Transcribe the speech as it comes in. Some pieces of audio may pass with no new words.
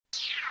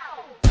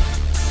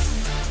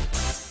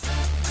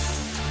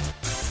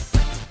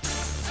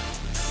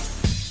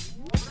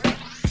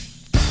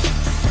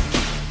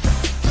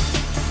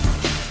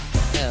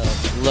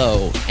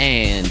Hello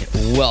and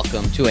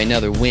welcome to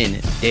another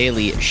Win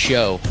Daily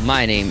Show.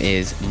 My name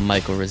is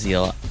Michael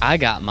Raziel. I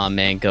got my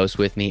man Ghost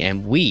with me,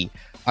 and we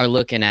are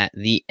looking at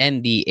the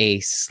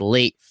NBA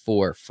slate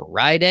for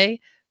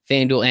Friday.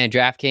 FanDuel and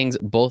DraftKings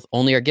both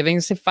only are giving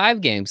us a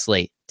 5-game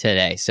slate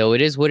today. So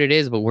it is what it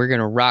is, but we're going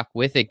to rock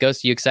with it.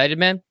 Ghost, you excited,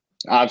 man?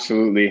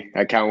 Absolutely.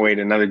 I can't wait.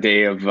 Another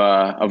day of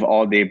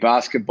all-day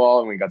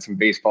basketball, and we got some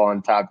baseball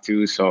on tap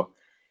too. So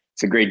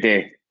it's a great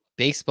day.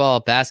 Baseball,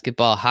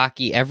 basketball,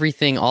 hockey,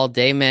 everything all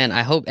day, man.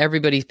 I hope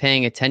everybody's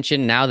paying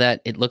attention now that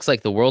it looks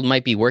like the world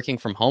might be working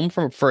from home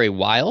for a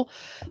while.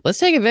 Let's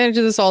take advantage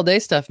of this all day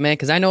stuff, man,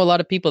 because I know a lot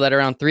of people that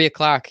around 3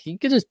 o'clock, you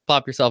could just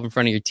plop yourself in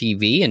front of your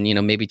TV and,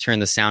 maybe turn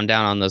the sound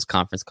down on those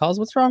conference calls.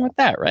 What's wrong with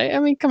that, right? I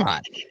mean, come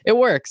on. It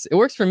works. It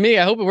works for me.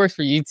 I hope it works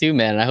for you too,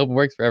 man. And I hope it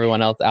works for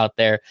everyone else out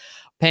there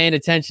paying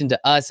attention to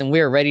us. And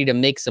we're ready to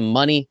make some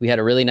money. We had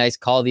a really nice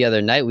call the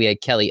other night. We had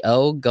Kelly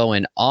O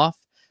going off.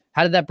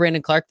 How did that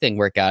Brandon Clark thing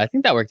work out? I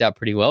think that worked out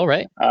pretty well,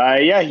 right?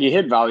 Yeah, he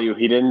hit value.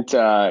 He didn't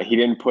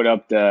put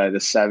up the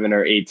 7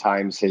 or 8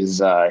 times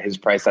his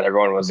price that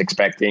everyone was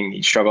expecting.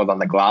 He struggled on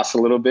the glass a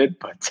little bit,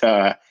 but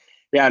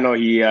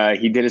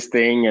he did his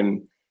thing,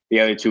 and the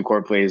other 2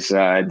 core plays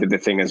did the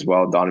thing as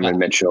well. Donovan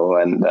Mitchell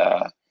and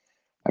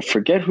I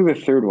forget who the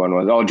third one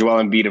was. Oh,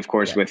 Joel Embiid, of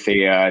course, with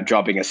the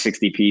dropping a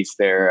 60 piece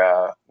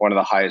there, one of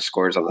the highest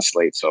scores on the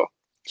slate. So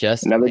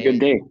just another good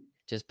day.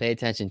 Just pay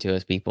attention to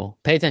us, people.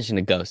 Pay attention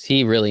to Ghost.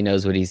 He really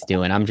knows what he's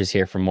doing. I'm just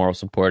here for moral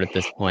support at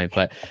this point.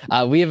 But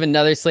we have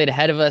another slate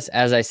ahead of us.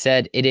 As I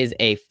said, it is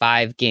a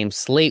 5-game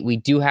slate. We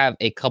do have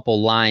a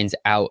couple lines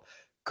out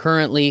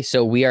currently.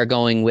 So we are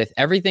going with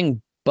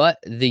everything but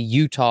the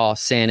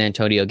Utah-San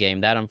Antonio game.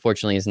 That,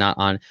 unfortunately, is not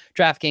on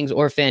DraftKings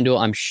or FanDuel.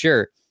 I'm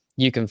sure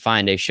you can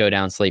find a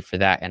showdown slate for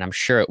that, and I'm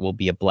sure it will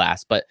be a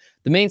blast. But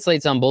the main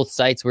slate's on both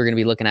sites. We're going to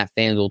be looking at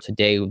FanDuel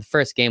today. The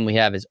first game we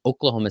have is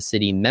Oklahoma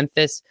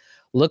City-Memphis.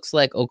 Looks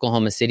like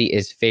Oklahoma City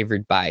is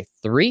favored by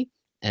 3,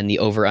 and the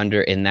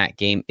over-under in that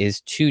game is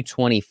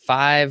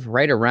 225,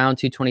 right around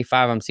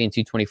 225. I'm seeing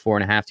 224.5,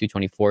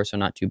 224, so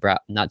not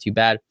too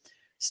bad.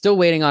 Still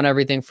waiting on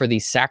everything for the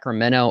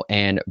Sacramento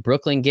and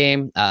Brooklyn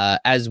game.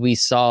 As we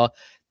saw,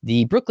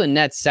 the Brooklyn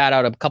Nets sat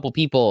out a couple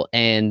people,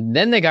 and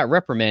then they got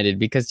reprimanded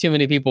because too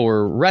many people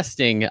were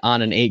resting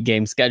on an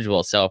 8-game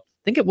schedule. So I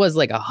think it was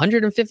like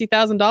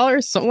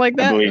 $150,000, something like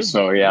that. I believe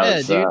so,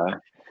 yeah. Dude.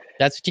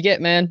 That's what you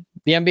get, man.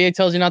 The NBA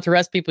tells you not to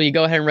rest people. You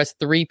go ahead and rest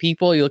 3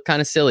 people. You look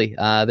kind of silly.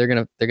 They're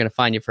gonna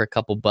fine you for a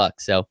couple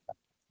bucks. So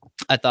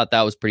I thought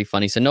that was pretty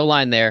funny. So no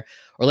line there.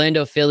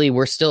 Orlando, Philly.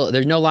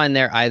 There's no line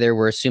there either.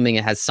 We're assuming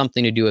it has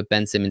something to do with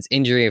Ben Simmons'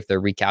 injury. If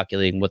they're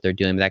recalculating what they're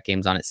doing, that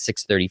game's on at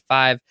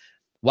 6:35.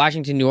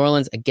 Washington, New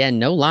Orleans. Again,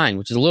 no line,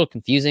 which is a little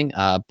confusing.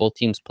 Both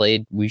teams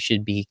played. We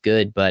should be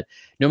good, but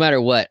no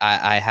matter what,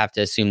 I have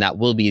to assume that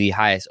will be the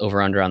highest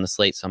over/under on the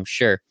slate. So I'm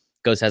sure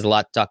Ghost has a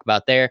lot to talk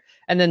about there.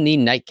 And then the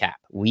nightcap,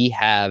 we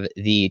have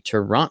the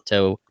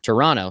Toronto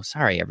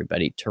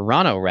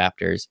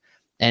Raptors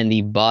and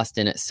the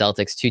Boston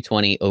Celtics.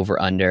 220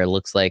 over under.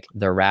 Looks like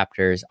the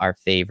Raptors are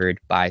favored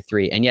by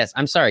 3. And yes,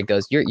 I'm sorry,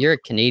 Ghost, you're a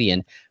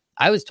Canadian.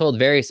 I was told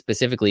very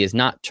specifically is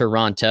not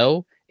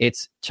Toronto,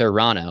 it's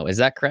Toronto. Is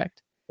that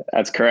correct?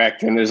 That's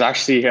correct. And there's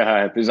actually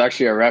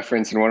a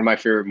reference in one of my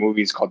favorite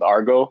movies called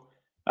Argo.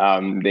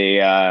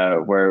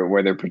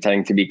 Where they're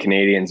pretending to be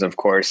Canadians, of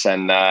course,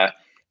 and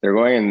they're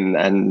going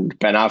and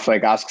Ben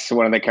Affleck asks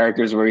one of the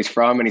characters where he's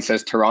from, and he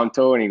says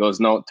Toronto, and he goes,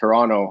 no,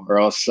 Toronto, or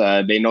else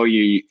they know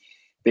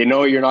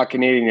you're not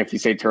Canadian if you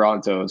say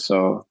Toronto.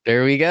 So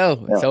there we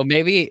go. Yeah. So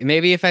maybe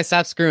if I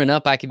stop screwing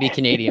up, I could be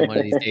Canadian one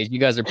of these days. You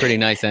guys are pretty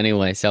nice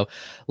anyway. So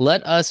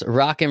let us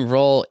rock and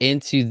roll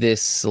into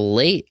this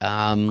slate.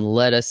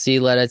 Let us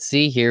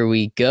see. Here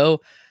we go.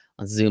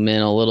 Let's zoom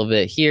in a little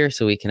bit here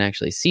so we can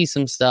actually see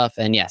some stuff.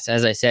 And yes,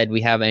 as I said,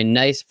 we have a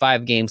nice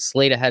 5-game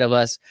slate ahead of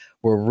us.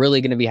 We're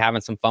really going to be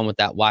having some fun with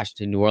that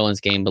Washington-New Orleans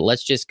game, but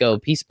let's just go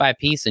piece by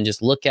piece and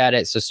just look at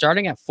it. So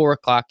starting at 4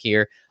 o'clock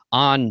here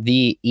on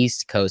the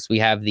East Coast, we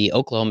have the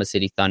Oklahoma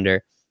City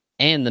Thunder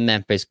and the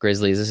Memphis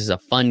Grizzlies. This is a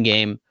fun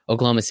game.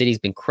 Oklahoma City's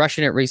been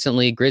crushing it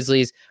recently.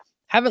 Grizzlies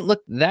haven't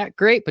looked that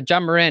great, but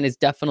John Morant is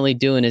definitely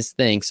doing his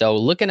thing. So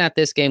looking at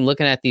this game,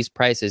 looking at these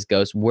prices,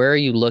 Ghost, where are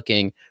you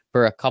looking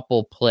for a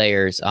couple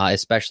players,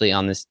 especially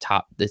on the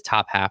top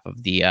half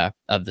of the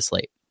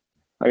slate?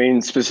 I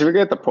mean,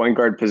 specifically at the point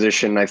guard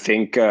position, I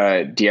think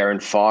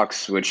De'Aaron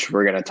Fox, which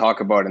we're going to talk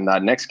about in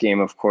that next game,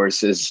 of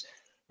course, is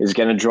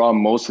going to draw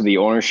most of the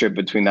ownership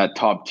between that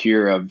top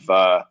tier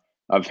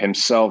of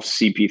himself,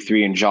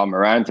 CP3, and John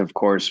Morant, of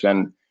course.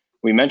 When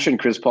we mentioned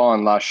Chris Paul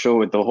on last show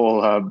with the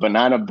whole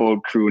banana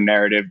boat crew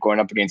narrative going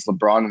up against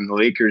LeBron and the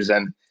Lakers,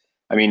 and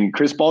I mean,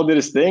 Chris Paul did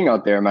his thing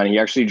out there, man. He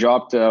actually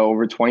dropped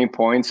over 20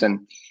 points,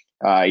 and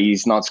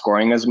he's not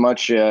scoring as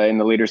much in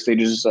the later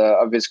stages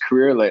of his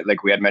career,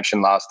 like we had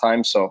mentioned last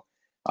time. So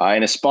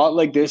in a spot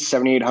like this,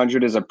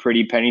 7,800 is a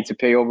pretty penny to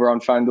pay over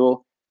on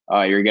FanDuel.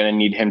 You're going to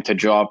need him to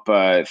drop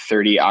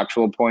 30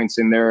 actual points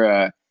in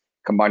there,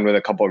 combined with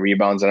a couple of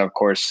rebounds. And of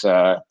course,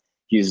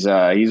 he's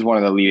one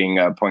of the leading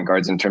point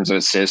guards in terms of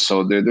assists.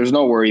 So there's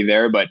no worry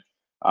there. But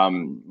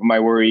My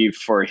worry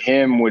for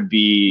him would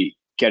be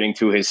getting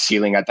to his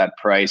ceiling at that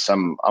price.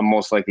 I'm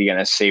most likely going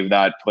to save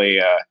that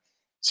play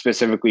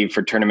specifically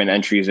for tournament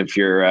entries. If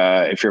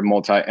you're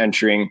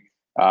multi-entering,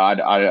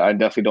 I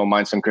definitely don't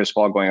mind some Chris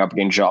Paul going up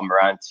against Ja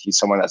Morant. He's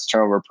someone that's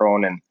turnover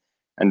prone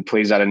and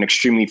plays at an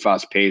extremely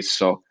fast pace.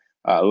 So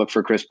look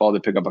for Chris Paul to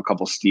pick up a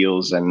couple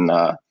steals and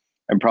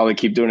probably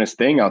keep doing his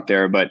thing out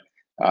there. But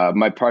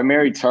my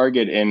primary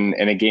target in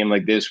a game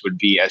like this would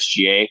be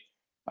SGA.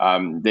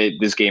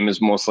 This game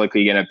is most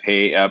likely going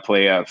to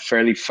play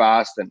fairly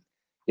fast, and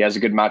he has a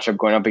good matchup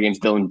going up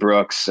against Dylan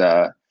Brooks.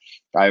 I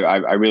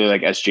really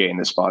like SGA in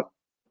this spot.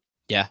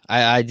 Yeah,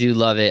 I do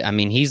love it. I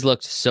mean, he's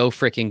looked so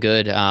freaking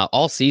good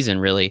all season,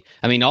 really.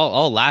 I mean,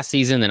 all last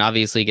season, then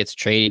obviously gets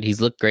traded. He's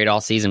looked great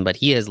all season, but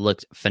he has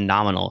looked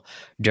phenomenal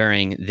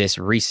during this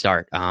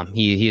restart.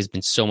 He has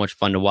been so much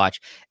fun to watch.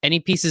 Any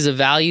pieces of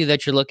value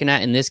that you're looking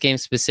at in this game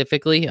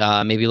specifically?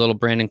 Maybe a little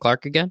Brandon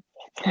Clark again?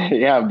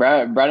 Yeah,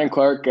 Brandon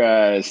Clark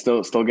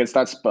still gets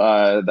that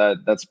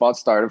spot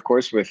start, of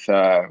course, with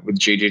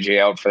JJJ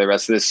out for the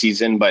rest of the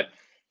season, but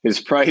his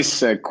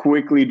price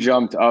quickly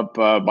jumped up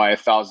by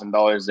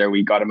 $1,000 there.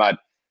 We got him at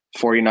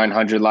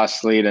 4,900 last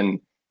slate, and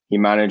he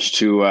managed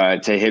to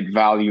hit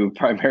value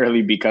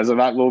primarily because of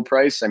that low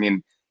price. I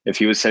mean, if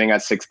he was sitting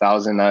at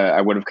 6,000,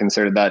 I would have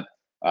considered that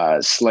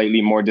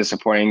slightly more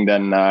disappointing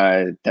than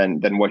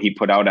what he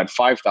put out at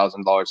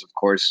 $5,000, of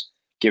course,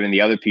 given the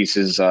other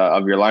pieces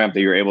of your lineup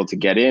that you're able to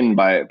get in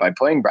by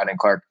playing Brandon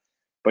Clark.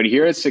 But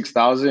here at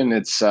 6,000,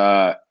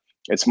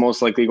 it's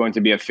most likely going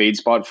to be a fade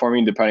spot for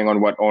me, depending on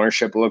what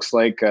ownership looks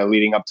like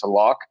leading up to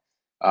lock.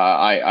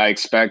 I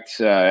expect,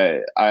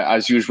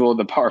 as usual,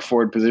 the power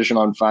forward position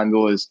on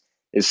FanDuel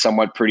is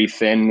somewhat pretty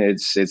thin.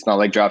 It's not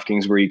like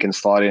DraftKings where you can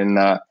slot in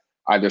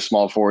either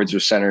small forwards or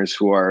centers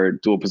who are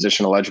dual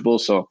position eligible.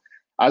 So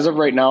as of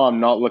right now, I'm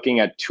not looking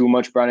at too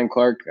much Brandon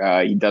Clark.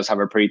 He does have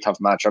a pretty tough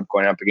matchup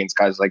going up against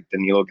guys like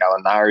Danilo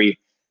Gallinari,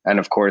 and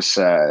of course,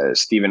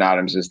 Steven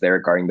Adams is there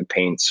guarding the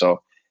paint.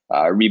 So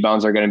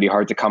rebounds are going to be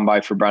hard to come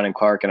by for Brandon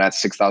Clark, and at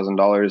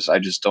 $6,000, I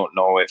just don't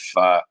know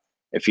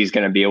if he's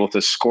going to be able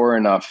to score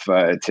enough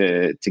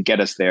to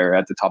get us there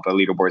at the top of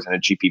the leaderboards in a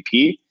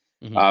GPP.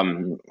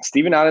 Mm-hmm.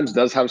 Steven Adams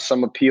does have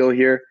some appeal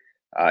here.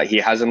 He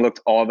hasn't looked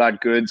all that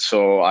good,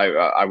 so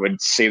I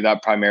would save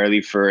that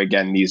primarily for,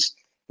 again, these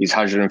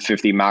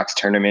 150 max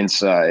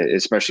tournaments,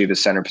 especially the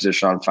center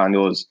position on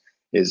FanDuel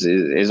is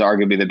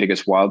arguably the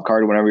biggest wild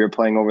card whenever you're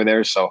playing over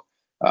there. So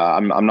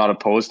I'm not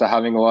opposed to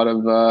having a lot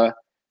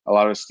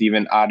of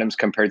Steven Adams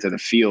compared to the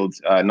field.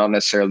 Not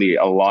necessarily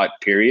a lot,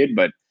 period,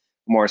 but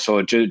more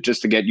so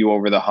just to get you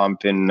over the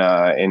hump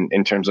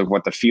in terms of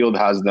what the field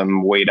has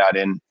them weighed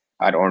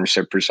at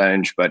ownership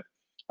percentage. But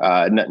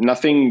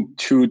nothing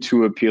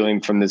too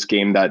appealing from this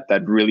game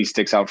that really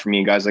sticks out for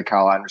me. Guys like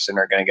Kyle Anderson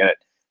are going to get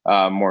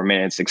more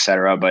minutes,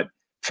 etc. But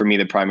for me,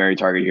 the primary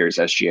target here is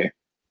SGA.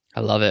 I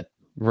love it.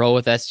 Roll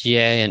with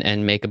SGA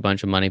and make a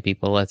bunch of money,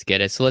 people. Let's get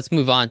it. So let's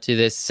move on to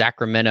this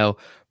Sacramento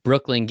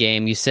Brooklyn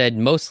game. You said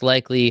most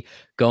likely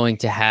going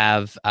to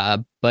have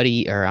not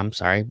Buddy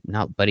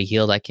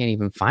Hield. I can't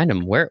even find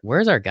him.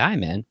 Where's our guy,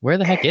 man? Where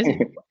the heck is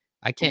he?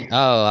 I can't.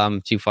 Oh,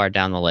 I'm too far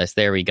down the list.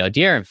 There we go.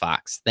 De'Aaron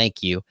Fox.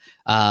 Thank you.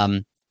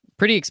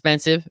 Pretty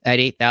expensive at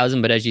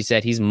 8,000, but as you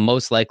said, he's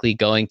most likely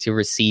going to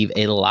receive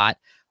a lot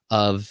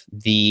of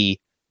the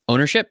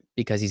ownership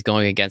because he's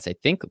going against, I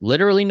think,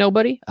 literally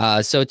nobody.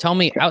 So tell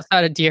me,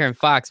 outside of De'Aaron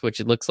Fox, which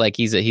it looks like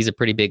he's a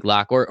pretty big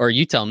lock, or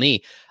you tell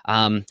me,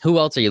 who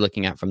else are you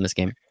looking at from this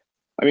game?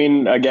 I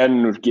mean,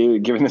 again,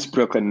 given this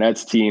Brooklyn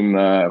Nets team,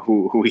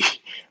 who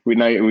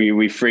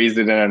we phrased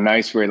it in a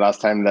nice way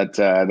last time, that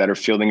are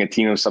fielding a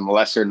team of some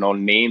lesser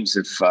known names,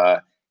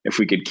 if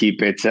we could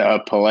keep it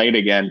polite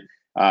again.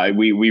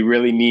 We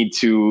really need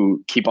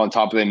to keep on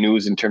top of the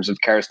news in terms of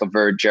Caris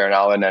LeVert, Jarrett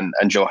Allen, and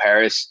Joe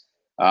Harris.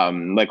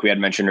 Like we had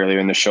mentioned earlier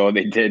in the show,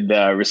 they did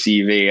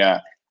receive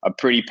a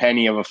pretty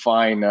penny of a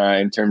fine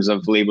in terms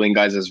of labeling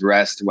guys as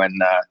rest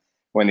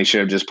when they should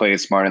have just played it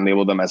smart and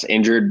labeled them as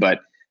injured. But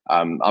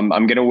I'm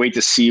going to wait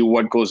to see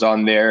what goes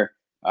on there.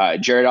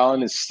 Jarrett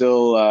Allen is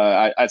still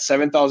at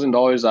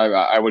 $7,000.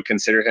 I would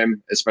consider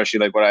him, especially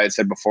like what I had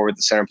said before with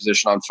the center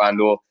position on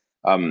FanDuel.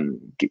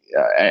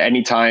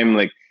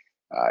 Anytime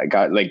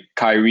got like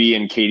Kyrie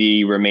and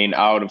KD remain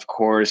out, of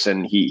course,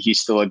 and he's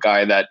still a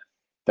guy that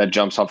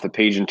jumps off the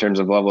page in terms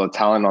of level of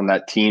talent on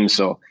that team.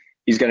 So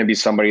he's going to be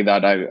somebody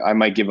that I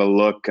might give a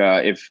look.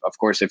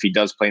 If he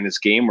does play in this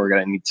game, we're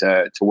going to need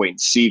to wait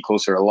and see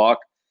closer to lock.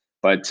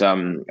 But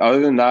other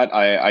than that,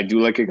 I do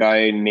like a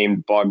guy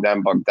named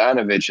Bogdan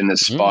Bogdanovic in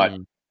this spot.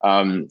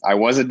 I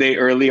was a day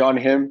early on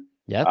him.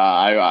 Yeah,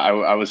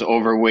 I was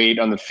overweight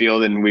on the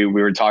field, and we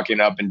were talking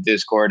up in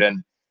Discord,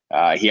 and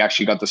he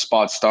actually got the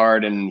spot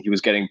start, and he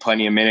was getting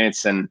plenty of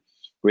minutes, and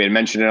we had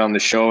mentioned it on the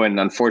show, and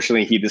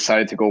unfortunately he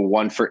decided to go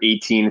 1 for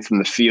 18 from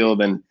the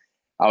field. And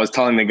I was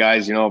telling the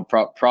guys,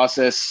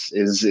 process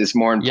is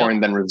more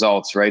important than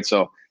results, right?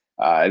 So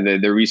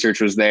the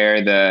research was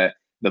there,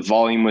 the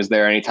volume was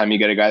there. Anytime you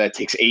get a guy that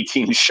takes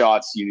 18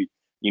 shots,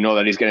 you know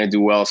that he's going to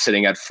do well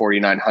sitting at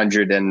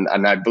 4,900. And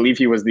I believe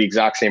he was the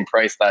exact same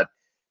price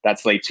that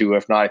slate too.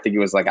 If not, I think he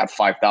was like at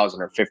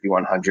 5,000 or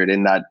 5,100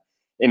 in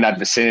that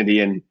vicinity.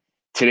 And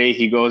today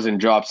he goes and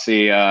drops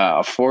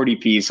a 40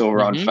 piece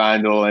over on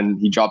FanDuel, and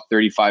he dropped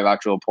 35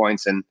 actual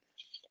points, and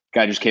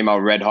guy just came out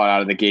red hot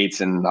out of the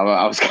gates. And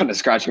I was kind of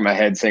scratching my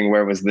head saying,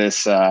 where was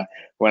this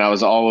when I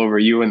was all over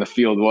you and the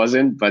field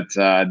wasn't? But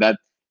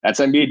that's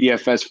NBA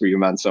DFS for you,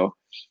 man. So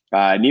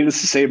needless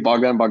to say,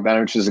 Bogdan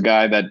Bogdanovic is a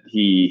guy that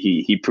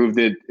he proved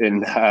it in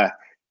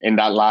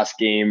that last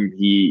game.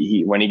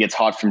 He when he gets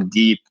hot from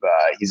deep,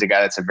 he's a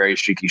guy that's a very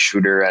streaky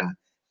shooter, and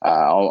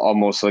I'll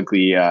most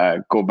likely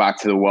go back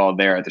to the well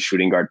there at the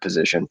shooting guard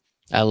position.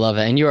 I love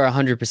it. And you are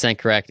 100%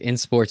 correct. In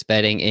sports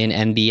betting, in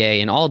NBA,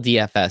 in all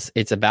DFS,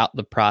 it's about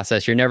the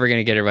process. You're never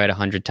going to get it right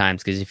 100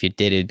 times, because if you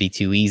did, it'd be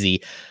too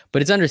easy.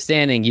 But it's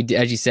understanding, you,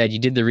 as you said, you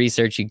did the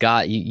research,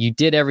 you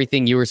did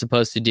everything you were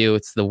supposed to do.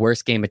 It's the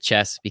worst game of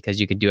chess, because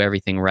you could do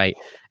everything right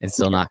and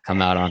still not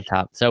come out on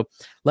top. So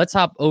let's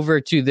hop over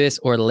to this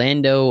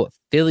Orlando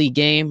Philly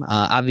game.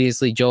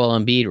 Obviously, Joel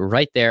Embiid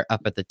right there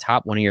up at the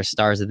top, one of your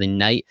stars of the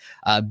night.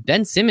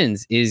 Ben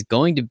Simmons is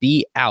going to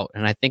be out,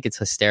 and I think it's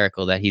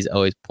hysterical that he's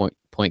always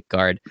point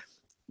guard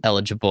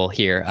eligible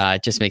here.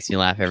 It just makes me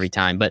laugh every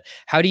time. But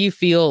how do you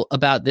feel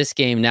about this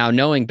game now,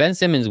 knowing Ben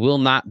Simmons will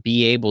not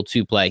be able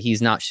to play?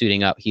 He's not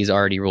shooting up. He's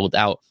already ruled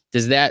out.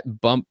 Does that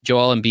bump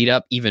Joel Embiid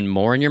up even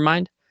more in your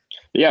mind?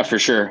 Yeah, for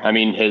sure. I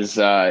mean, his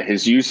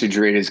usage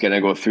rate is going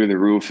to go through the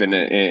roof in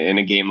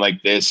a game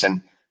like this,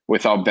 and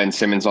without Ben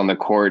Simmons on the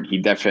court, he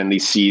definitely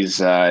sees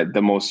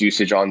the most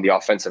usage on the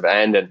offensive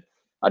end, and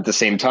at the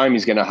same time,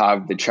 he's going to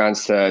have the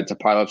chance to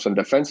pile up some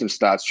defensive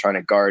stats trying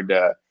to guard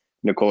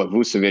Nikola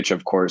Vucevic,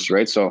 of course,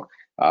 right? So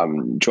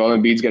Joel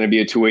Embiid's going to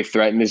be a two-way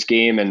threat in this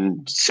game,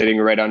 and sitting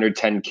right under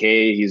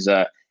 10K. He's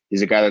a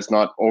guy that's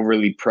not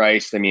overly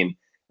priced. I mean,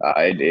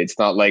 it's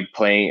not like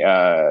paying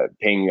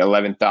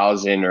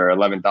 11,000 or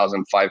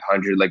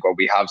 11,500 like what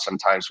we have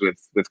sometimes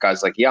with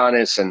guys like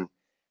Giannis and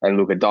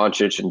Luka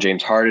Doncic and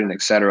James Harden,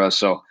 etc.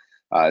 So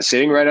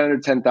sitting right under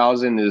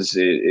 10,000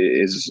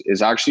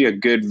 is actually a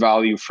good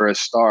value for a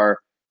star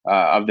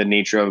of the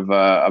nature of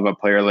a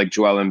player like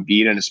Joel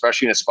Embiid, and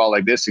especially in a spot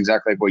like this,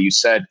 exactly like what you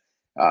said.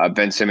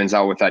 Ben Simmons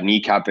out with that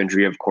kneecap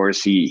injury. Of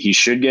course, he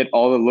should get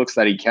all the looks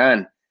that he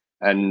can,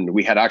 and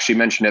we had actually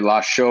mentioned it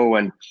last show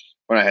when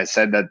I had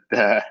said that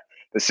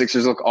the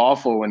Sixers look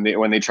awful when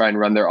they try and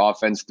run their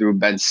offense through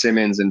Ben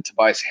Simmons and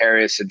Tobias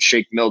Harris and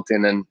Shake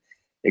Milton, and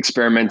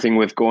experimenting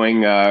with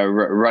going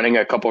running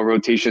a couple of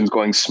rotations,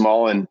 going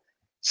small and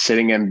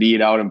sitting Embiid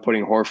out and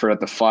putting Horford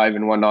at the 5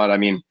 and whatnot. I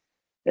mean,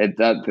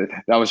 that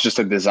was just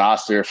a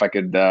disaster. If I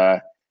could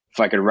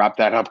wrap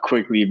that up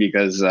quickly,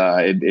 because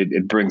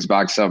it brings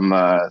back some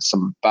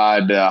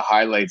bad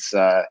highlights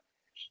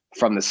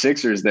from the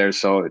Sixers there.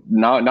 So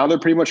now they're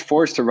pretty much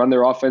forced to run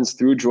their offense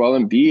through Joel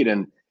Embiid,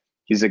 and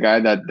he's a guy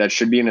that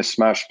should be in a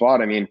smash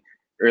spot. I mean,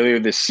 earlier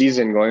this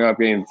season, going up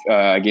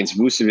against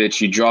Vucevic,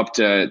 he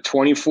dropped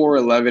 24,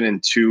 11,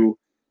 and 2,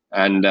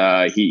 and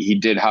he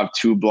did have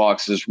 2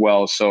 blocks as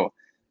well. So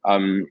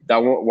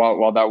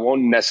while that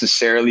won't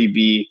necessarily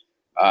be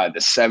the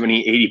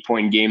 70, 80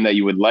 point game that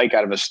you would like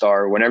out of a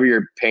star, whenever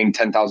you're paying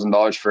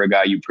 $10,000 for a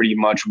guy, you pretty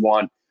much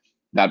want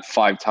that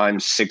 5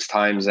 times, 6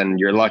 times, and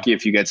you're lucky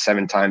if you get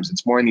 7 times.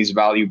 It's more in these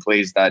value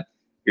plays that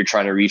you're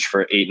trying to reach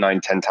for 8,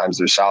 9, 10 times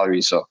their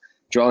salary. So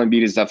Joel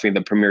Embiid is definitely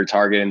the premier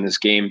target in this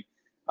game.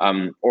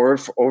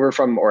 Over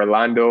from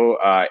Orlando,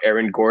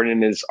 Aaron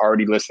Gordon is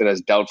already listed as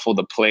doubtful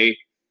to play.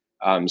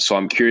 So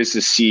I'm curious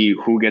to see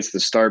who gets the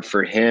start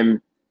for him.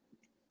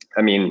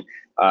 I mean,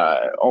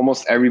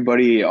 almost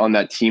everybody on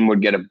that team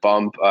would get a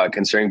bump,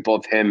 considering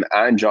both him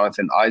and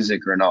Jonathan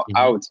Isaac are now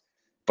out.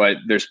 But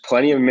there's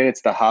plenty of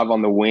minutes to have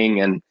on the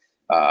wing, and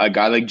a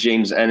guy like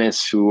James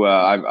Ennis, who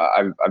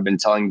I've been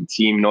telling the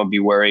team, be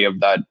wary of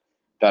that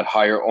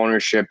higher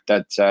ownership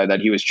that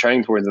he was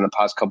trending towards in the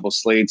past couple of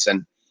slates,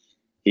 and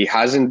he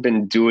hasn't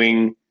been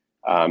doing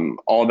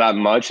all that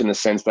much, in the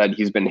sense that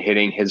he's been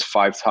hitting his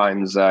 5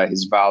 times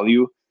his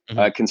value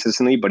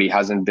consistently, but he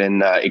hasn't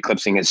been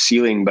eclipsing his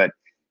ceiling. But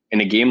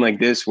in a game like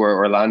this, where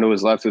Orlando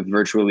is left with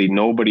virtually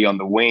nobody on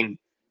the wing,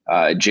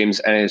 James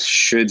Ennis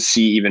should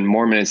see even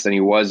more minutes than he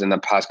was in the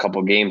past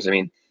couple of games. I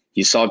mean,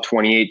 he saw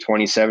 28,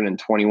 27, and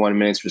 21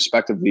 minutes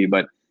respectively,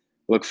 but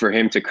look for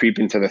him to creep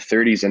into the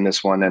 30s in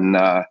this one, and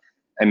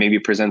maybe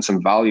present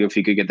some value if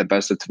he could get the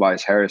best of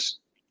Tobias Harris.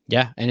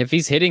 Yeah, and if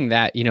he's hitting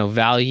that,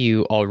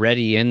 value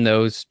already in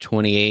those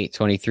 28,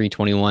 23,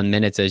 21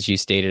 minutes, as you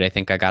stated, I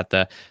think I got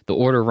the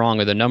order wrong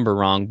or the number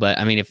wrong. But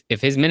I mean,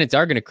 if his minutes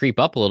are going to creep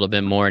up a little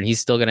bit more, and he's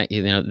still going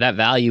to, that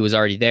value is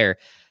already there,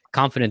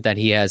 confident that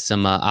he has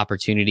some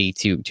opportunity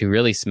to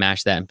really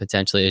smash that, and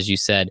potentially, as you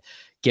said,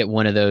 get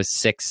one of those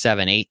 6,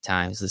 7, 8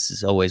 times. This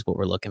is always what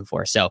we're looking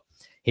for. So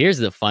here's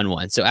the fun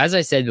one. So as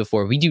I said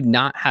before, we do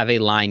not have a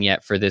line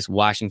yet for this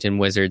Washington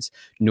Wizards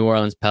New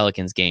Orleans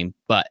Pelicans game,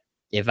 but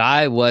if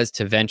I was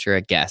to venture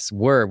a guess,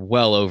 we're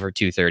well over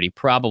 230,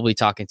 probably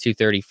talking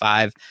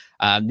 235.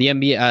 The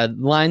NBA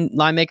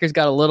line makers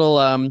got a little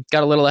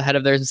ahead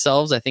of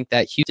themselves. I think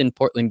that Houston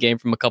Portland game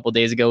from a couple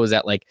days ago was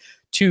at like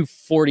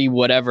 240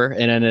 whatever,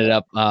 and ended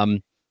up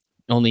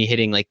only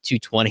hitting like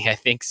 220, I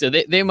think. So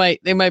they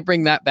might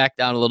bring that back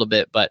down a little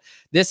bit. But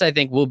this, I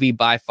think, will be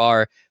by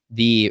far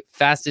the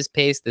fastest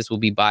pace. This will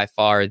be by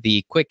far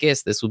the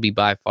quickest. This will be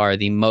by far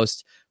the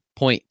most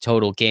point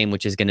total game,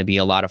 which is going to be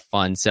a lot of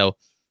fun. So.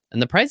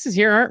 And the prices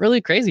here aren't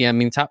really crazy. I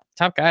mean, top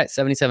guy at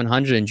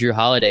 7,700 and Jrue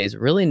Holiday is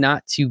really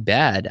not too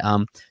bad.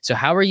 So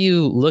how are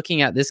you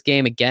looking at this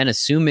game again,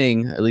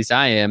 assuming, at least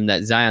I am,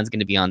 that Zion's going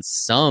to be on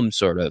some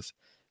sort of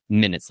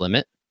minutes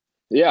limit?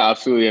 Yeah,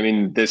 absolutely. I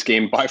mean, this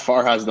game by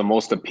far has the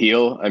most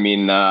appeal. I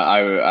mean,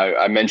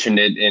 I mentioned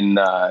it in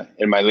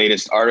my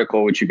latest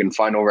article, which you can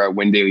find over at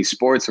Win Daily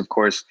Sports, of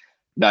course,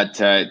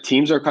 that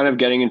teams are kind of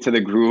getting into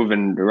the groove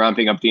and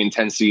ramping up the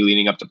intensity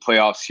leading up to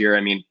playoffs here.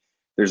 I mean,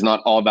 there's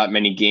not all that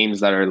many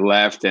games that are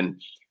left,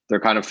 and they're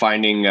kind of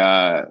finding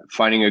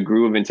a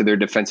groove into their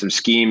defensive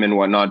scheme and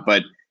whatnot.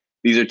 But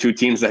these are two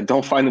teams that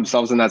don't find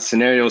themselves in that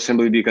scenario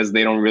simply because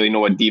they don't really know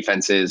what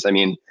defense is. I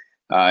mean,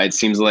 it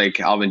seems like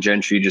Alvin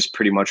Gentry just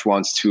pretty much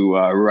wants to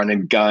run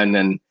and gun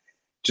and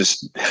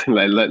just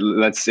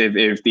let's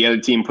if the other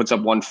team puts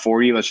up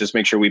 140, let's just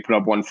make sure we put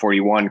up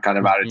 141 kind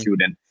of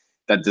attitude. And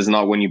that does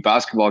not win you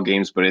basketball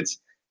games, but it's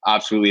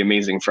absolutely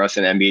amazing for us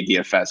in NBA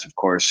DFS, of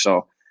course.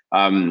 So.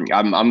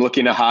 I'm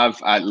looking to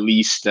have at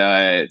least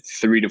 3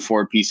 to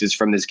 4 pieces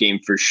from this game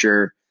for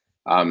sure.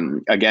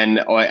 Again,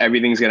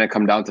 everything's going to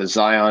come down to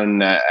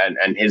Zion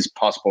and his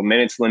possible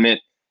minutes limit.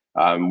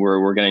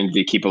 We're going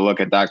to keep a look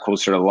at that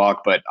closer to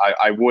lock, but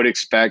I would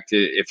expect,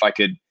 if I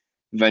could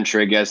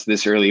venture a guess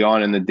this early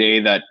on in the day,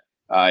 that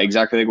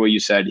exactly like what you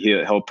said,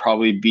 he'll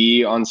probably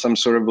be on some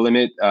sort of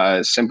limit,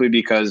 simply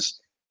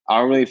because I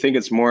don't really think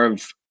it's more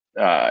of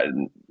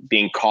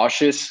being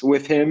cautious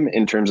with him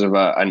in terms of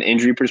an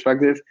injury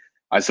perspective.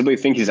 I simply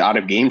think he's out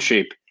of game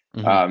shape.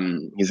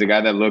 Mm-hmm. He's a guy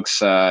that looks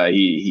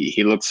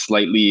he looks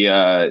slightly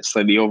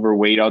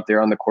overweight out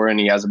there on the court, and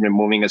he hasn't been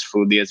moving as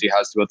fluidly as he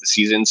has throughout the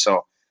season.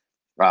 So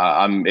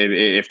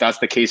if that's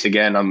the case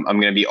again, I'm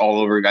going to be all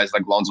over guys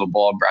like Lonzo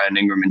Ball, Brandon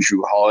Ingram, and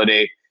Jrue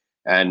Holiday.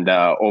 And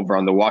over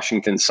on the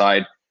Washington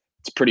side,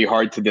 it's pretty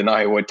hard to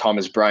deny what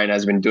Thomas Bryant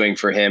has been doing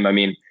for him. I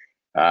mean,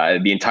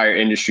 the entire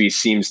industry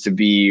seems to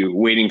be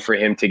waiting for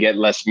him to get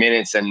less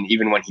minutes. And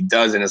even when he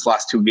does in his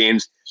last 2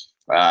 games,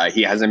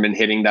 he hasn't been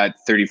hitting that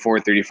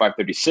 34, 35,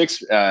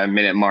 36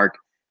 minute mark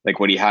like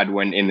what he had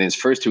when in his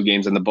first 2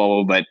 games in the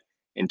bubble. But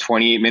in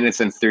 28 minutes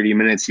and 30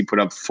 minutes, he put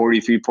up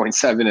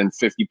 43.7 and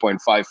 50.5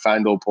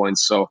 FanDuel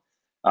points. So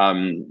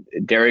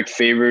Derek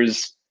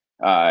Favors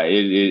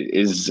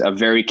is a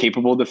very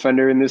capable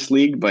defender in this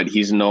league, but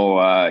he's no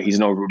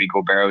Rudy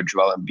Gobert or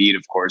Joel Embiid,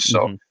 of course.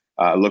 So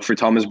look for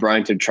Thomas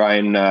Bryant to try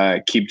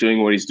and keep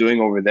doing what he's doing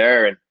over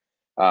there. And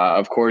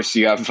of course,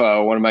 you have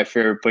one of my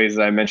favorite plays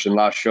that I mentioned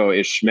last show,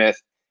 Ish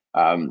Smith.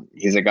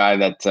 He's a guy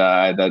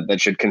that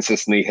should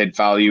consistently hit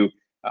value.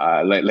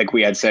 Like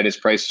we had said, his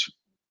price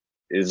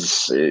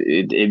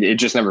it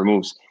just never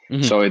moves.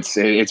 Mm-hmm. So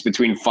it's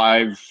between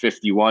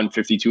 551,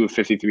 52,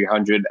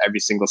 5,300 every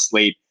single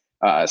slate.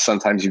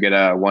 Sometimes you get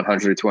a $100,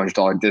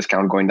 $200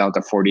 discount going down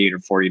to 48 or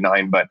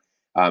 49, but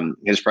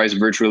his price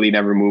virtually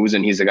never moves,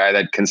 and he's a guy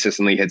that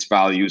consistently hits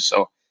value.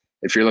 So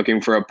if you're looking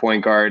for a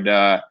point guard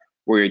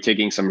where you're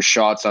taking some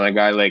shots on a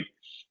guy like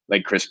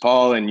Chris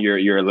Paul, and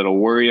you're a little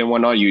worried and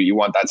whatnot, you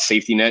want that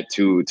safety net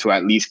to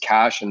at least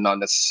cash and not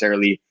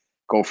necessarily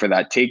go for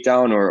that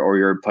takedown, or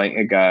you're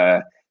playing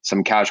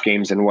some cash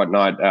games and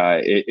whatnot.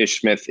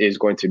 Ish Smith is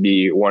going to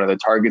be one of the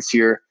targets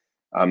here.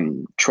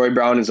 Troy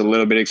Brown is a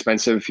little bit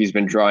expensive. He's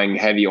been drawing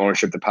heavy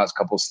ownership the past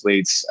couple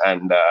slates,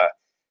 and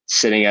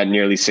sitting at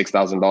nearly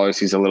 $6,000.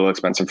 He's a little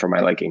expensive for my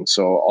liking.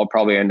 So I'll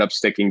probably end up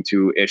sticking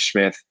to Ish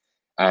Smith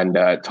and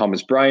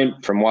Thomas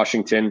Bryant from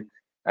Washington.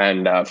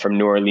 And from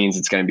New Orleans,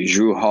 it's going to be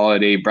Jrue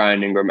Holiday,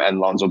 Brandon Ingram, and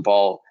Lonzo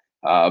Ball,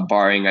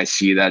 barring I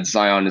see that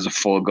Zion is a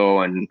full go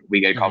and we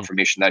get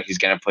confirmation that he's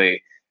going to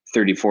play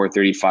 34,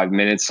 35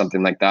 minutes,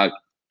 something like that.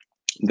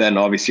 Then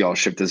obviously I'll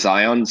shift to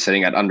Zion,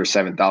 sitting at under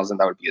 7,000.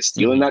 That would be a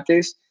steal in that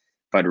case.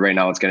 But right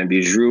now it's going to be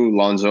Jrue,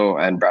 Lonzo,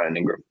 and Brandon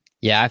Ingram.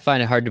 Yeah, I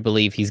find it hard to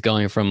believe he's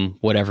going from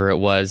whatever it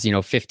was,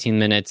 15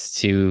 minutes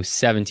to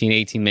 17,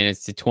 18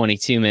 minutes to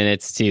 22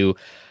 minutes to,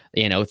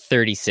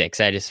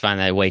 36. I just find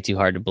that way too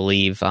hard to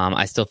believe.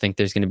 I still think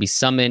there's going to be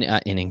some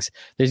innings.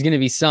 There's going to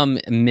be some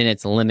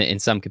minutes limit in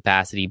some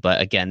capacity. But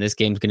again, this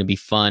game's going to be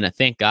fun.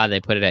 Thank God they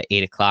put it at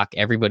 8 o'clock.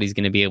 Everybody's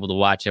going to be able to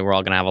watch it. We're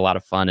all going to have a lot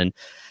of fun. And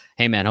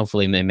hey, man,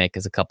 hopefully they make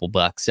us a couple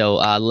bucks. So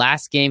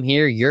last game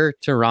here, your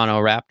Toronto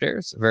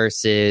Raptors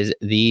versus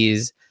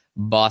these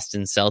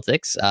Boston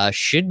Celtics.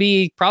 Should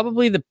be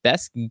probably the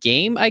best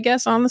game, I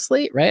guess, on the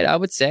slate, right? I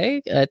would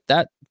say at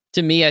that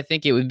to me, I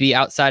think it would be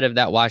outside of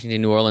that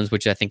Washington, New Orleans,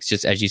 which I think is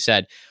just, as you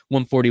said,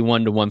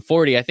 141 to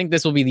 140. I think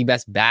this will be the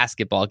best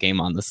basketball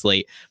game on the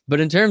slate. But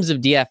in terms of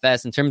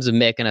DFS, in terms of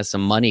making us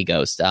some money,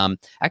 Ghost,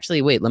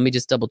 actually, wait, let me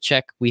just double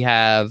check. We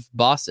have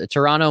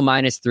Toronto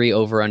 -3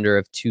 over under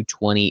of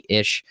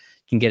 220-ish.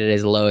 Can get it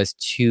as low as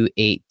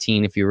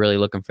 218 if you're really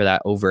looking for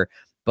that over.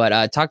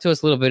 But talk to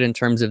us a little bit in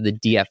terms of the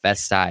DFS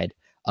side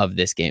of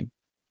this game.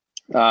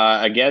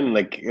 Again,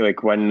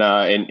 like when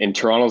in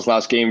Toronto's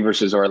last game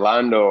versus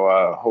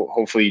Orlando,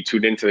 hopefully you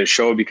tuned into the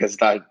show because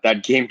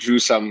that game drew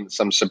some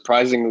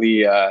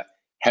surprisingly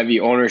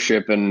heavy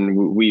ownership,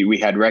 and we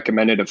had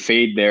recommended a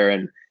fade there.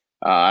 And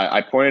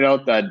I pointed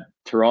out that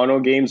Toronto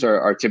games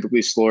are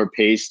typically slower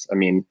paced. I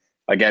mean,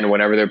 again,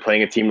 whenever they're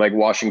playing a team like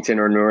Washington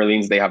or New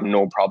Orleans, they have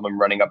no problem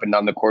running up and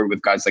down the court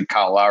with guys like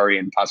Kyle Lowry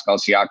and Pascal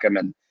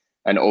Siakam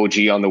and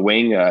OG on the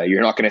wing.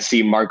 You're not going to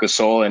see Marc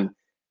Gasol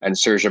and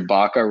Serge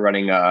Ibaka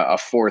running a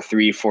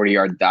 4-3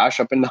 40-yard dash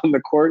up and down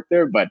the court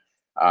there. But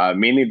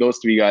mainly those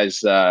three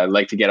guys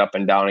like to get up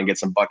and down and get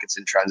some buckets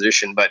in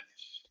transition. But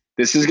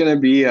this is going to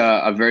be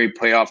a very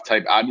playoff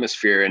type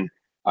atmosphere. And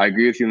I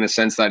agree with you in the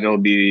sense that it'll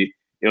be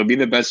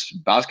the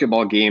best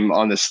basketball game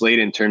on the slate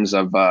in terms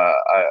of a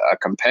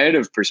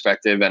competitive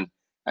perspective and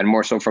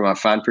more so from a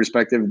fan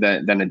perspective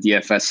than a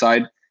DFS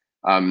side.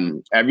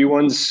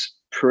 Everyone's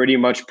pretty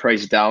much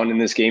priced down in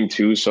this game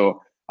too.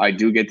 So I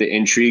do get the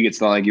intrigue.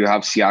 It's not like you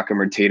have Siakam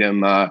or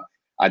Tatum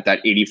at that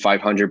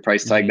 8,500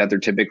 price tag that they're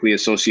typically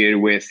associated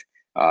with.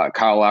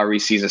 Kyle Lowry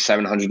sees a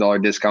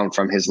 $700 discount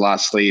from his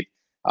last slate.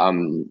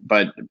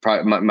 But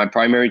my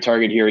primary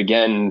target here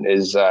again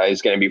is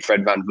going to be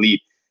Fred VanVleet.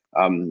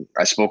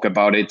 I spoke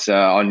about it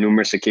on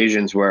numerous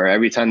occasions where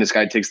every time this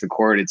guy takes the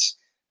court, it's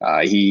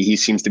he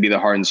seems to be the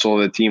heart and soul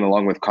of the team,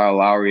 along with Kyle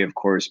Lowry, of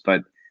course.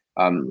 But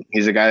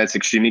he's a guy that's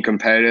extremely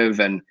competitive,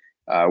 and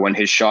when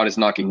his shot is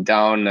knocking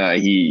down,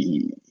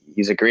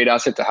 he's a great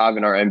asset to have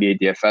in our NBA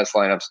DFS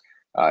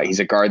lineups. He's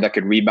a guard that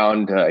could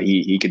rebound.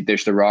 He could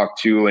dish the rock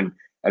too, and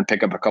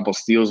pick up a couple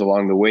steals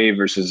along the way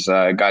versus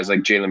guys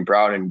like Jaylen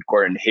Brown and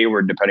Gordon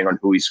Hayward, depending on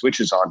who he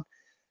switches on.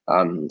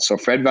 So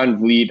Fred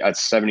VanVleet at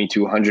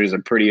 7,200 is a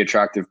pretty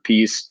attractive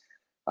piece.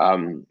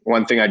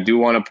 One thing I do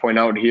want to point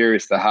out here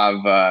is to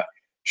have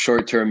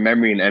short-term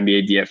memory in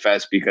NBA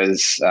DFS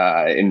because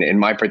in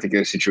my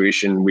particular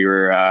situation, we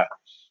were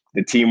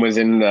the team was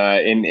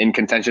in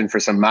contention for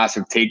some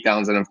massive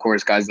takedowns, and of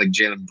course, guys like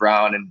Jaylen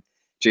Brown and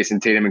Jason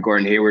Tatum and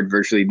Gordon Hayward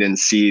virtually didn't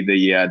see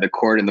the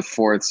court in the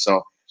fourth,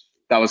 so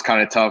that was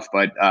kind of tough.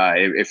 But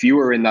if you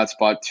were in that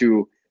spot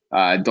too,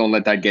 don't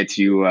let that get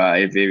to you.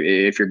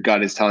 If your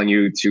gut is telling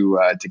you to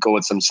go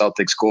with some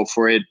Celtics, go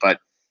for it. But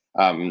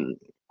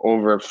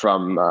over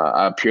from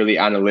a purely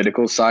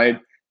analytical side,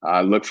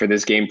 look for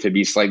this game to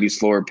be slightly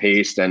slower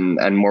paced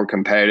and more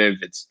competitive.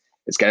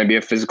 It's going to be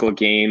a physical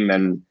game,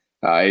 and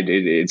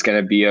it's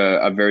going to be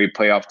a very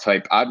playoff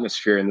type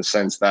atmosphere in the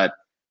sense that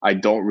I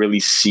don't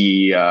really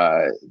see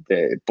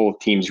both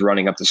teams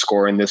running up the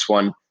score in this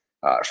one.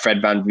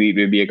 Fred VanVleet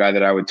would be a guy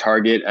that I would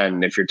target,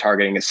 and if you're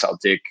targeting a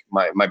Celtic,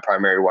 my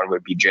primary one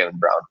would be Jaylen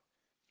Brown.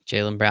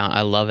 Jaylen Brown,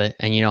 I love it.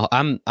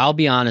 And I'll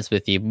be honest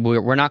with you,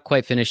 we're not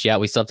quite finished yet.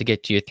 We still have to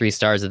get to your 3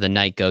 stars of the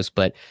night, Ghost.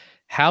 But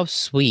how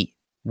sweet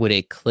would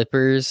a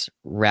Clippers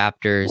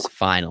Raptors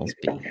finals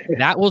be?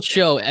 That will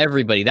show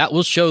everybody. That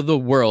will show the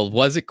world.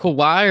 Was it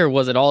Kawhi or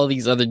was it all of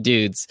these other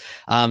dudes?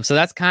 So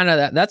that's kind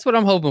of that's what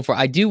I'm hoping for.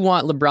 I do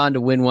want LeBron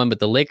to win one, but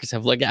the Lakers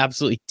have looked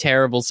absolutely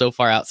terrible so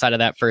far outside of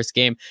that first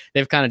game.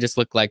 They've kind of just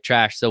looked like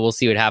trash. So we'll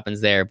see what happens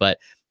there. But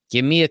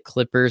give me a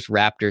Clippers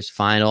Raptors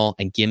final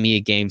and give me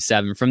a game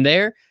 7. From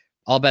there,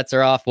 all bets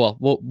are off. Well,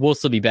 we'll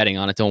still be betting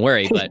on it. Don't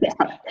worry. But,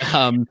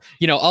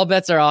 all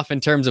bets are off in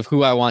terms of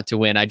who I want to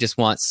win. I just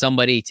want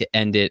somebody to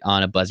end it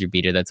on a buzzer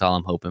beater. That's all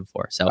I'm hoping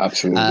for. So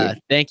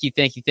thank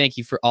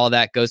you for all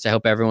that, Ghost. I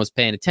hope everyone was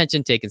paying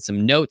attention, taking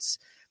some notes.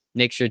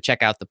 Make sure to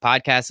check out the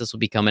podcast this will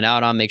be coming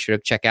out on. Make sure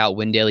to check out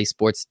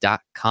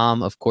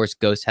windailysports.com. Of course,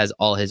 Ghost has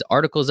all his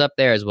articles up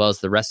there, as well as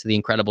the rest of the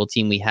incredible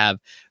team we have.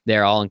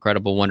 They're all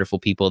incredible, wonderful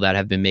people that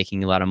have been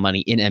making a lot of money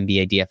in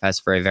NBA DFS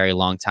for a very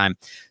long time.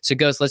 So,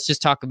 Ghost, let's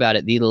just talk about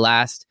it. The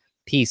last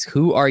piece.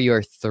 Who are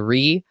your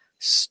 3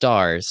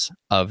 stars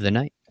of the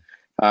night?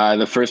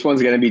 The first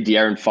one's going to be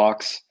De'Aaron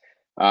Fox.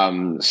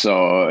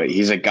 So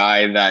he's a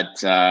guy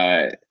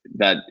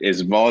that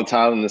is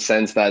volatile in the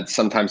sense that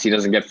sometimes he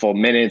doesn't get full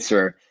minutes,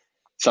 or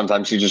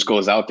sometimes he just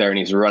goes out there and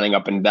he's running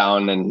up and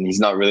down and he's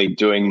not really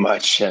doing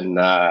much, and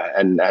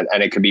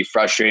it could be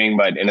frustrating.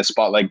 But in a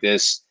spot like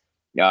this,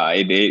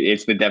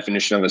 it's the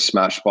definition of a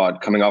smash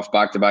spot. Coming off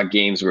back-to-back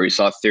games where he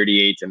saw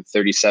 38 and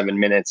 37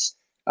 minutes,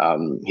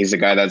 he's a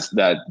guy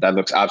that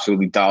looks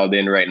absolutely dialed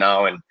in right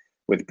now. And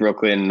with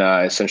Brooklyn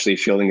essentially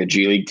fielding the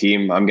G League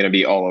team, I'm going to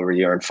be all over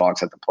De'Aaron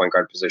Fox at the point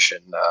guard position.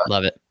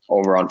 Love it.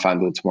 Over on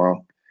FanDuel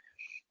tomorrow.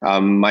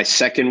 My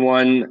second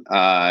one,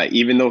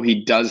 even though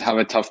he does have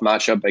a tough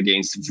matchup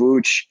against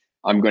Vooch,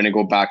 I'm going to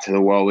go back to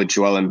the well with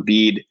Joel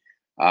Embiid.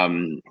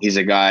 He's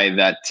a guy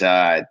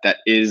that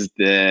is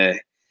the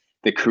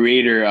the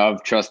creator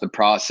of Trust the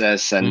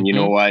Process. And you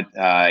know what?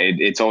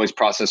 It's always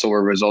process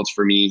over results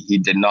for me. He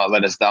did not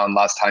let us down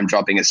last time,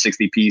 dropping a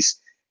 60 piece.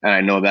 And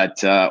I know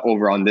that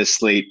over on this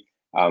slate,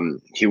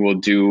 he will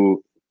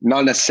do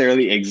not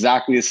necessarily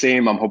exactly the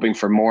same. I'm hoping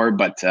for more,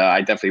 but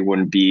I definitely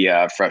wouldn't be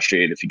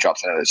frustrated if he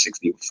drops another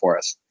 60 for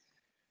us.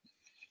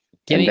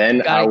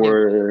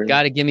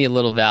 Gotta give me a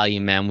little value,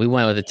 man. We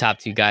went with the top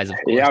two guys, of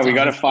course. Yeah, we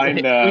gotta find.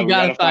 we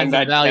gotta find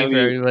that value for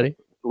everybody.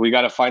 We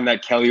gotta find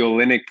that Kelly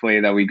Olynyk play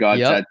that we got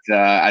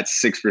at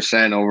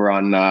 6% over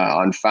on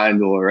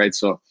FanDuel, right?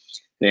 So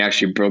they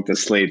actually broke the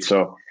slate.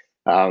 So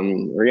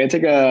we're gonna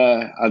take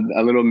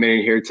a little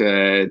minute here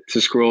to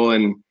scroll,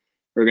 and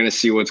we're gonna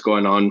see what's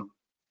going on.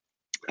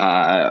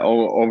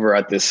 Over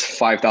at this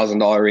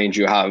 $5,000 range,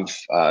 you have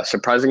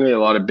surprisingly a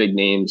lot of big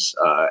names.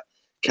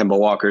 Kemba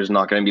Walker is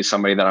not going to be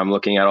somebody that I'm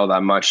looking at all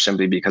that much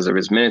simply because of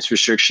his minutes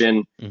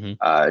restriction.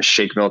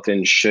 Shake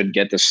Milton should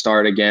get the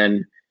start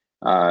again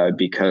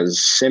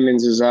because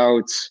Simmons is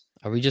out.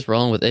 Are we just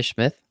rolling with Ish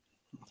Smith?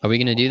 Are we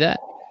going to do that?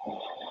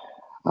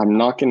 I'm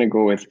not going to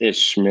go with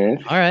Ish Smith.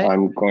 All right.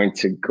 I'm going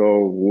to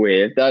go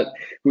with that.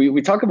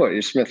 We talk about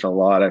Ish Smith a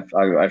lot.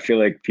 I feel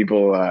like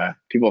people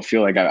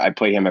feel like I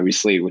play him every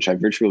slate, which I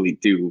virtually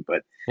do.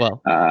 But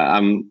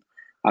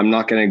I'm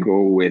not going to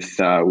go with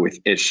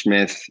Ish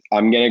Smith.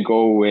 I'm going to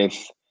go with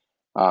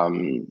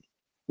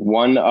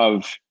one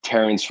of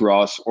Terrence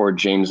Ross or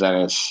James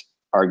Ennis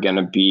are going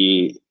to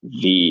be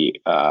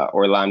the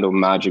Orlando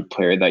Magic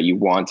player that you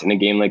want in a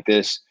game like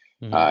this.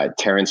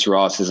 Terrence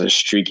Ross is a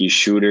streaky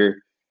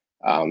shooter.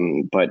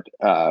 But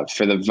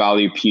for the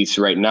value piece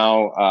right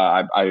now,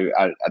 I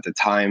at the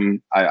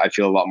time, I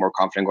feel a lot more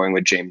confident going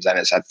with James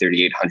Ennis at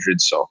 3,800.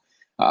 So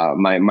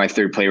my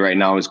third play right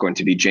now is going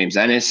to be James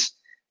Ennis.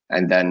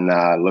 And then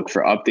look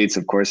for updates,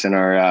 of course, in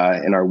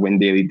our Win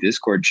Daily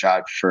Discord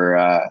chat for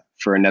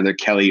another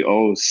Kelly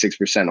O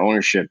 6%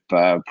 ownership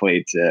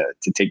play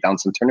to take down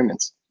some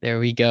tournaments. There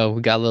we go.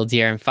 We got a little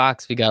De'Aaron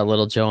Fox. We got a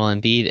little Joel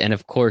Embiid. And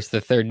of course, the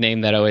third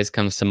name that always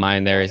comes to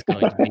mind there is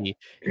going to be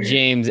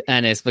James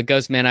Ennis. But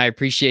Ghostman, I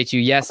appreciate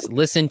you. Yes,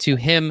 listen to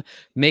him.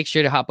 Make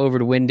sure to hop over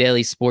to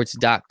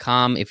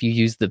windailysports.com. If you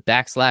use the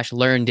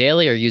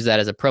 /LearnDaily or use that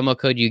as a promo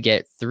code, you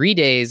get 3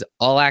 days,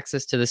 all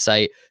access to the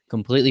site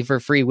completely for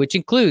free, which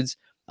includes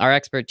our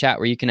expert chat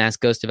where you can ask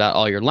Ghost about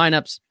all your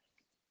lineups.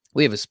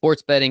 We have a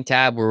sports betting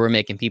tab where we're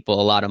making people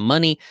a lot of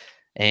money.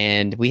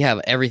 And we have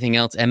everything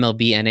else,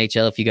 MLB,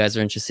 NHL, if you guys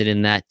are interested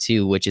in that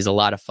too, which is a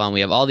lot of fun. We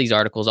have all these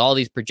articles, all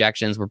these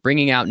projections. We're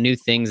bringing out new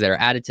things that are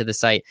added to the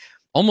site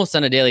almost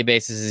on a daily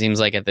basis, it seems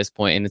like at this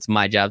point, and it's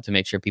my job to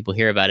make sure people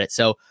hear about it.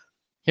 So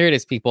here it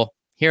is, people.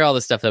 Hear all the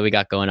stuff that we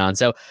got going on.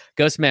 So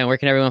Ghostman, where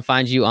can everyone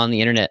find you on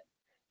the internet?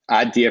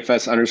 At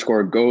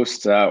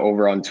DFS_Ghost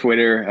over on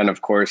Twitter. And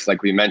of course,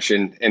 like we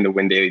mentioned in the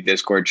Win Daily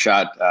Discord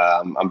chat,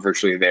 I'm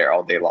virtually there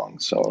all day long.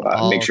 So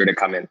make sure to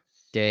come in.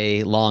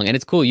 Day long. And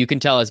it's cool. You can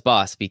tell us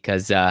boss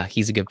because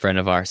he's a good friend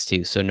of ours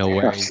too. So no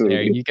worries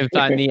there. You can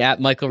find me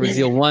at Michael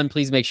Raziel1.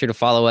 Please make sure to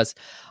follow us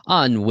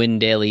on Win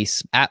Daily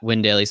at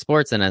Win Daily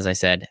Sports. And as I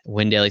said,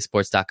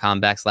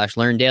 windailysports.com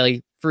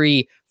 /LearnDaily.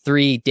 Free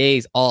 3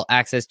 days, all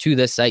access to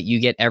the site. You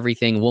get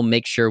everything. We'll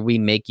make sure we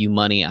make you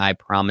money. I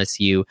promise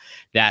you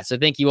that. So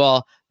thank you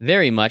all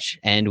very much.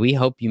 And we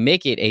hope you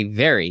make it a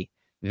very,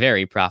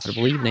 very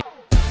profitable evening.